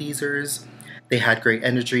crowd pleasers. They had great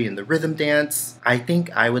energy in the rhythm dance. I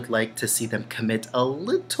think I would like to see them commit a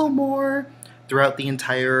little more throughout the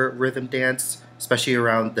entire rhythm dance, especially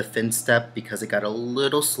around the fin step because it got a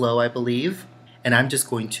little slow, I believe. And I'm just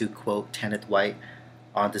going to quote Tanith White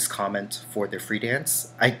on this comment for their free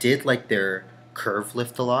dance. I did like their curve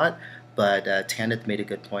lift a lot, but Tanith made a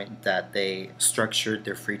good point that they structured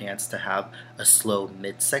their free dance to have a slow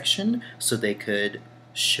midsection so they could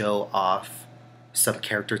show off some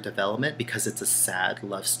character development because it's a sad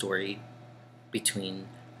love story between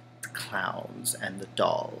the clowns and the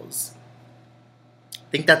dolls.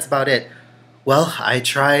 I think that's about it. Well, I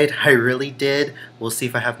tried. I really did. We'll see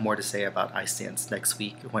if I have more to say about ice dance next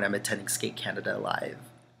week when I'm attending Skate Canada Live.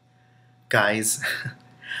 Guys,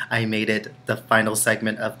 I made it the final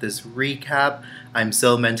segment of this recap. I'm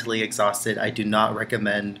so mentally exhausted. I do not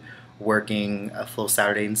recommend working a full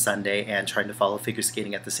Saturday and Sunday and trying to follow figure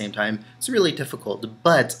skating at the same time. It's really difficult,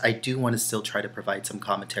 but I do want to still try to provide some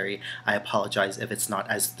commentary. I apologize if it's not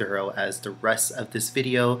as thorough as the rest of this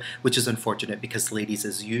video, which is unfortunate because ladies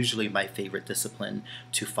is usually my favorite discipline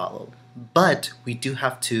to follow. But we do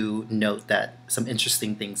have to note that some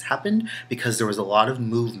interesting things happened because there was a lot of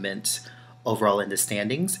movement overall in the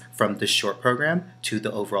standings from the short program to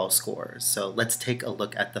the overall score. So let's take a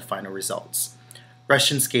look at the final results.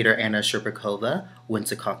 Russian skater Anna Shcherbakova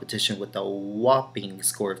wins the competition with a whopping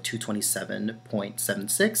score of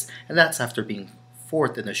 227.76, and that's after being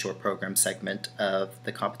fourth in the short program segment of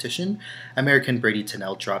the competition. American Bradie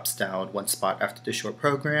Tennell drops down one spot after the short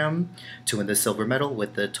program to win the silver medal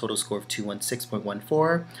with a total score of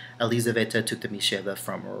 216.14. Elizaveta Tuktamysheva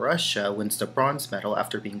from Russia wins the bronze medal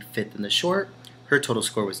after being fifth in the short. Her total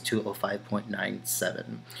score was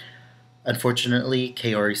 205.97. Unfortunately,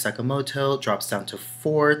 Kaori Sakamoto drops down to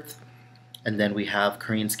fourth, and then we have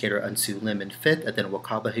Korean skater Unsu Lim in fifth, and then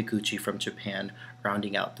Wakaba Higuchi from Japan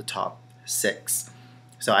rounding out the top six.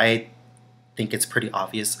 So I think it's pretty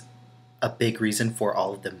obvious a big reason for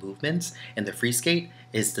all of the movements in the free skate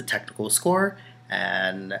is the technical score,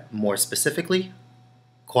 and more specifically,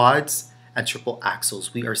 quads and triple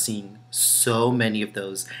axels. We are seeing so many of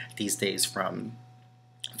those these days from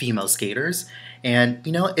female skaters. And,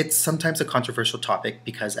 you know, it's sometimes a controversial topic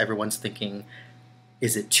because everyone's thinking,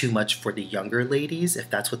 is it too much for the younger ladies if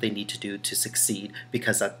that's what they need to do to succeed?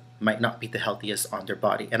 Because that might not be the healthiest on their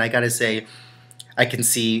body. And I gotta say, I can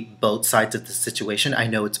see both sides of the situation. I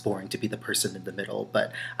know it's boring to be the person in the middle,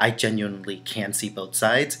 but I genuinely can see both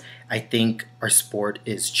sides. I think our sport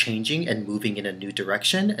is changing and moving in a new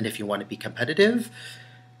direction. And if you want to be competitive,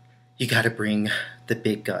 you got to bring the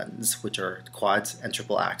big guns, which are quads and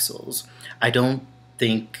triple axels. I don't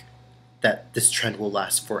think that this trend will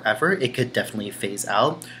last forever. It could definitely phase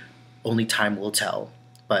out. Only time will tell.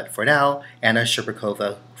 But for now, Anna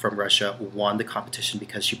Shcherbakova from Russia won the competition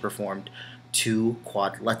because she performed 2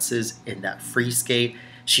 quad lutzes in that free skate.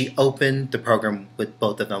 She opened the program with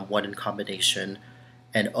both of them, one in combination.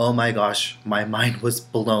 And oh my gosh, my mind was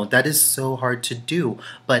blown. That is so hard to do,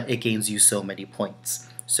 but it gains you so many points.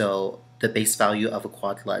 So the base value of a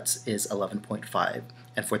quad lutz is 11.5.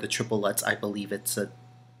 And for the triple lutz, I believe it's a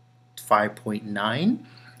 5.9.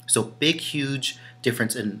 So big, huge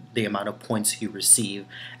difference in the amount of points you receive.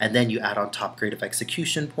 And then you add on top grade of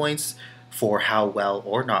execution points for how well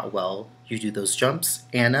or not well you do those jumps.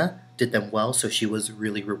 Anna did them well, so she was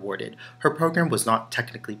really rewarded. Her program was not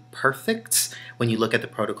technically perfect. When you look at the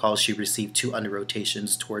protocol, she received 2 under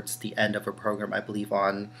rotations towards the end of her program, I believe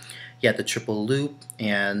on the triple loop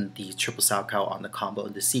and the triple Salchow on the combo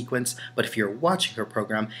in the sequence. But if you're watching her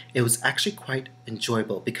program, it was actually quite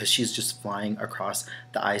enjoyable because she's just flying across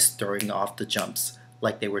the ice, throwing off the jumps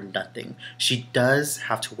like they were nothing. She does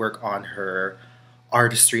have to work on her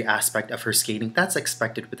artistry aspect of her skating. That's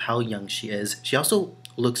expected with how young she is. She also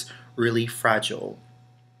looks really fragile.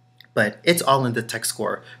 But it's all in the tech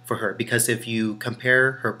score for her because if you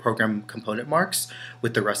compare her program component marks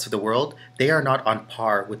with the rest of the world, they are not on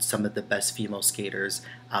par with some of the best female skaters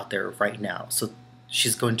out there right now. So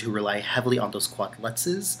she's going to rely heavily on those quad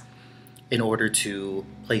lutzes in order to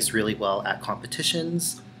place really well at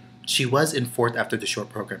competitions. She was in 4th after the short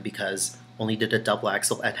program because only did a double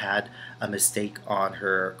axel and had a mistake on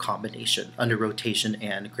her combination. Under rotation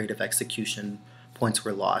and grade of execution, points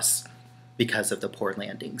were lost. because of the poor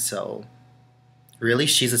landing. So really,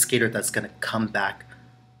 she's a skater that's going to come back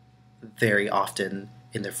very often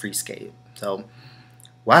in the free skate. So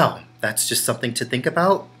wow, that's just something to think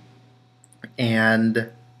about. And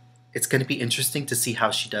it's going to be interesting to see how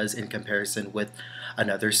she does in comparison with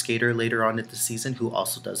another skater later on in the season who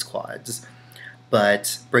also does quads.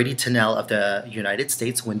 But Bradie Tennell of the United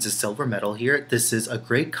States wins a silver medal here. This is a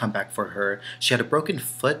great comeback for her. She had a broken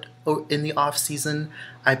foot in the off season,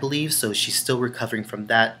 I believe, so she's still recovering from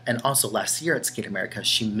that. And also last year at Skate America,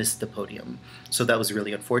 she missed the podium. So that was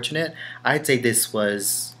really unfortunate. I'd say this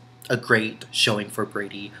was a great showing for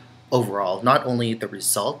Bradie overall. Not only the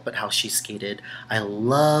result, but how she skated. I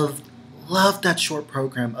loved that short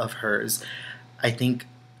program of hers. I think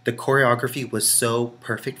the choreography was so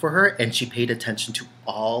perfect for her, and she paid attention to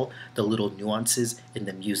all the little nuances in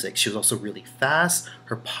the music. She was also really fast.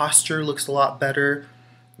 Her posture looks a lot better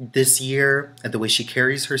this year, and the way she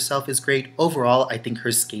carries herself is great. Overall, I think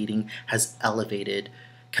her skating has elevated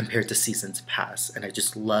compared to seasons past, and I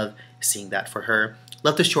just love seeing that for her.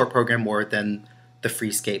 Love the short program more than the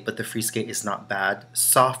free skate, but the free skate is not bad.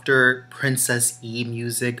 Softer, Princess E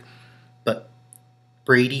music, but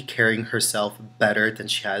Bradie carrying herself better than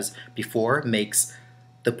she has before makes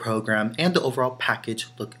the program and the overall package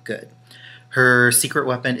look good. Her secret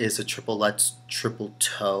weapon is a triple Lutz triple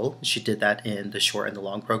toe. She did that in the short and the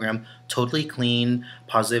long program. Totally clean,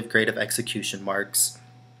 positive grade of execution marks.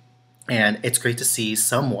 And it's great to see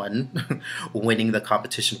someone winning the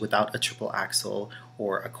competition without a triple axel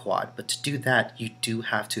or a quad. But to do that, you do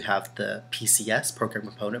have to have the PCS, program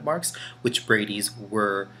component marks, which Bradie's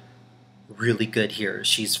were really good here.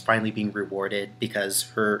 She's finally being rewarded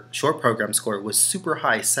because her short program score was super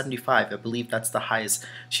high, 75. I believe that's the highest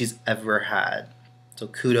she's ever had. So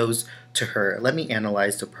kudos to her. Let me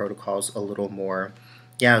analyze the protocols a little more.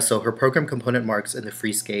 Yeah, so her program component marks in the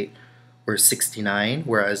free skate were 69,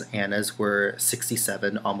 whereas Anna's were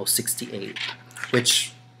 67, almost 68,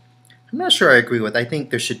 which I'm not sure I agree with. I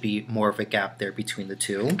think there should be more of a gap there between the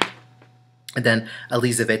two. And then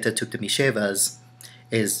Elizaveta Tuktamysheva's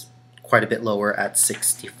is quite a bit lower at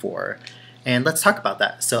 64. And let's talk about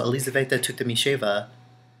that. So Elizaveta Tuktamysheva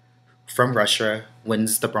from Russia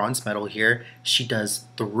wins the bronze medal here. She does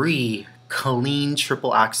 3 clean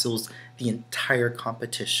triple axels the entire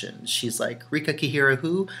competition. She's like, Rika Kihira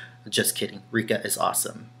who? Just kidding. Rika is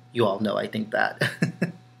awesome. You all know I think that.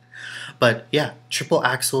 But yeah, triple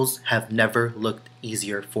axels have never looked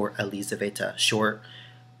easier for Elizaveta. Short,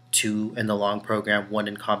 2 in the long program, 1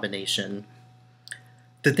 in combination.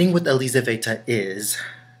 The thing with Elizaveta is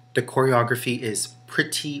the choreography is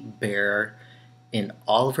pretty bare in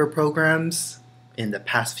all of her programs in the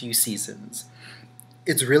past few seasons.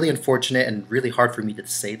 It's really unfortunate and really hard for me to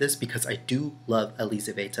say this because I do love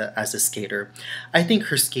Elizaveta as a skater. I think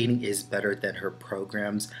her skating is better than her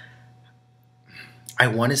programs. I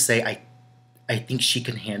want to say I think she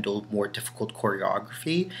can handle more difficult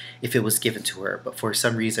choreography if it was given to her, but for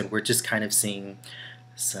some reason we're just kind of seeing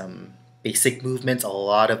some basic movements, a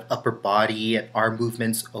lot of upper body and arm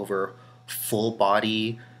movements over full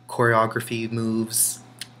body choreography moves.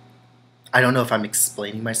 I don't know if I'm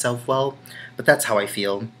explaining myself well, but that's how I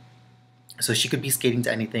feel. So she could be skating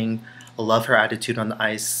to anything. I love her attitude on the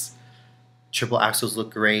ice. Triple axels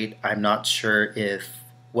look great. I'm not sure if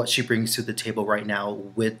what she brings to the table right now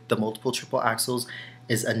with the multiple triple axels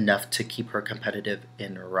is enough to keep her competitive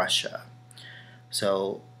in Russia.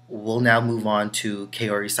 So we'll now move on to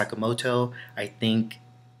Kaori Sakamoto. I think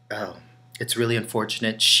it's really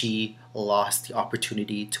unfortunate she lost the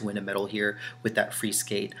opportunity to win a medal here with that free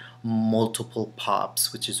skate. Multiple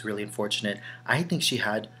pops, which is really unfortunate. I think she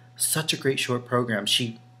had such a great short program.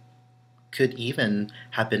 She could even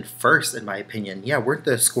have been first, in my opinion. Yeah, weren't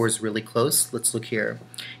the scores really close? Let's look here.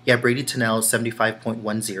 Yeah, Bradie Tennell,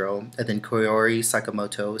 75.10, and then Kaori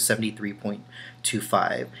Sakamoto,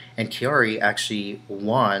 73.25. And Kaori actually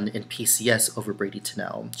won in PCS over Bradie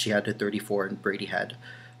Tennell. She had a 34 and Bradie had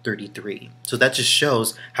 33. So that just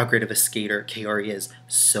shows how great of a skater Kaori is.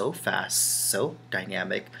 So fast, so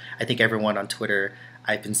dynamic. I think everyone on Twitter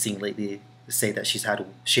I've been seeing lately say that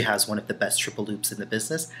she has one of the best triple loops in the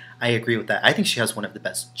business. I agree with that. I think she has one of the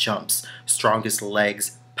best jumps, strongest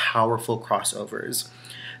legs, powerful crossovers.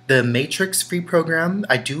 The Matrix free program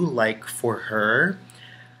I do like for her.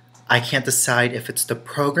 I can't decide if it's the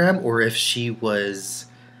program or if she was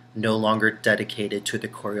no longer dedicated to the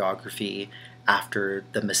choreography after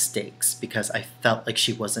the mistakes, because I felt like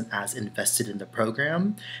she wasn't as invested in the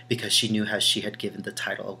program because she knew how she had given the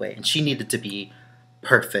title away and she needed to be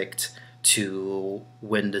perfect to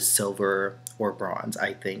win the silver or bronze,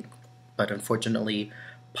 I think. But unfortunately,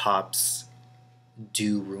 pops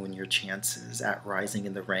do ruin your chances at rising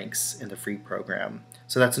in the ranks in the free program.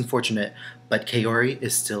 So that's unfortunate, but Kaori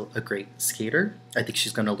is still a great skater. I think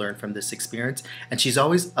she's going to learn from this experience, and she's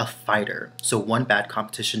always a fighter, so one bad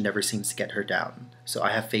competition never seems to get her down. So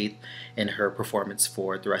I have faith in her performance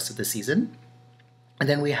for the rest of the season. And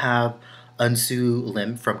then we have Eunsu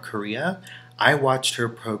Lim from Korea. I watched her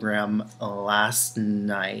program last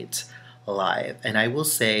night live, and I will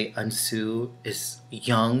say Eunsu is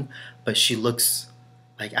young, but she looks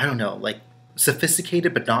like, I don't know, like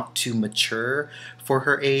sophisticated but not too mature for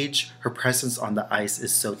her age. Her presence on the ice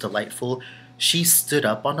is so delightful. She stood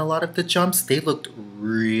up on a lot of the jumps. They looked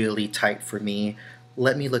really tight for me.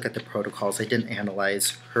 Let me look at the protocols. I didn't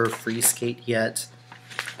analyze her free skate yet.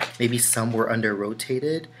 Maybe some were under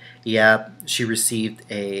rotated. Yeah, she received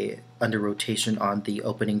a under rotation on the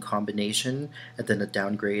opening combination and then a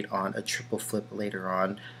downgrade on a triple flip later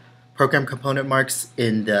on. Program component marks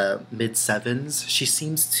in the mid 7s. She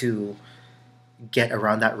seems to get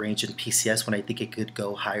around that range in PCS when I think it could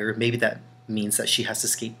go higher. Maybe that means that she has to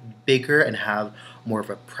skate bigger and have more of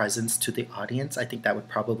a presence to the audience. I think that would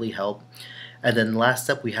probably help. And then last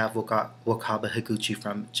up we have Wakaba Higuchi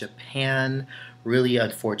from Japan. Really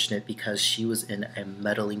unfortunate because she was in a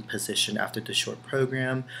medaling position after the short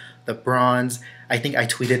program. The bronze, I think I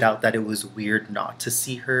tweeted out that it was weird not to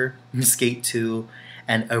see her skate to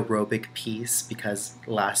an aerobic piece because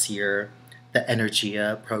last year the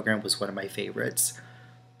Energia program was one of my favorites.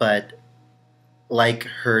 But like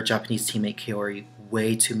her Japanese teammate Kaori,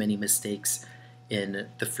 way too many mistakes in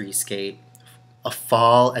the free skate. A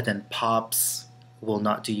fall and then pops will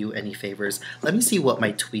not do you any favors. Let me see what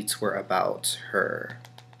my tweets were about her.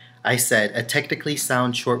 I said, a technically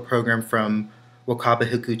sound short program from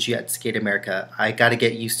Wakaba Higuchi at Skate America. I gotta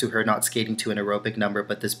get used to her not skating to an aerobic number,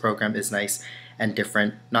 but this program is nice and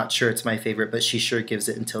different. Not sure it's my favorite, but she sure gives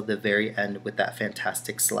it until the very end with that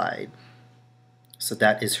fantastic slide. So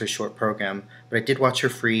that is her short program. But I did watch her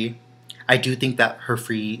free. I do think that her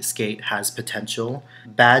free skate has potential.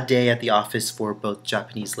 Bad day at the office for both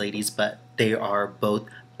Japanese ladies, but they are both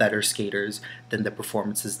better skaters than the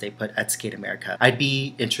performances they put at Skate America. I'd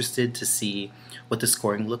be interested to see what the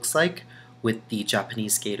scoring looks like with the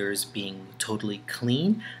Japanese skaters being totally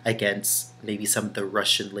clean against maybe some of the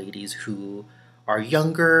Russian ladies who are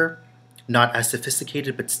younger, not as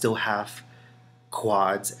sophisticated, but still have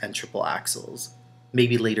quads and triple axels.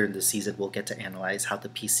 Maybe later in the season we'll get to analyze how the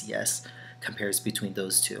PCS compares between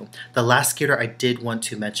those two. The last skater I did want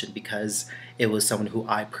to mention because it was someone who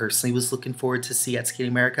I personally was looking forward to see at Skate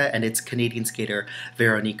America, and it's Canadian skater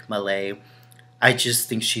Veronique Mallet. I just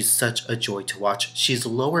think she's such a joy to watch. She's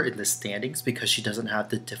lower in the standings because she doesn't have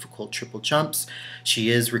the difficult triple jumps. She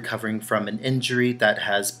is recovering from an injury that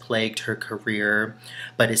has plagued her career,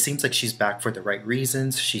 but it seems like she's back for the right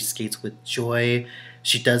reasons. She skates with joy.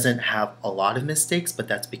 She doesn't have a lot of mistakes, but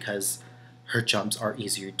that's because her jumps are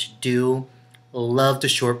easier to do. Love the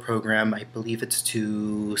short program. I believe it's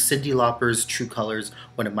to Cyndi Lauper's True Colors,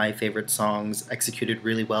 one of my favorite songs, executed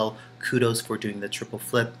really well. Kudos for doing the triple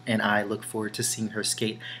flip, and I look forward to seeing her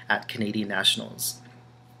skate at Canadian Nationals.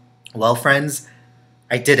 Well, friends,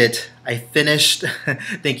 I did it. I finished.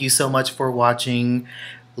 Thank you so much for watching.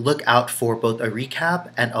 Look out for both a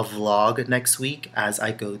recap and a vlog next week as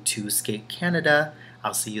I go to Skate Canada.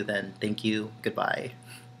 I'll see you then. Thank you. Goodbye.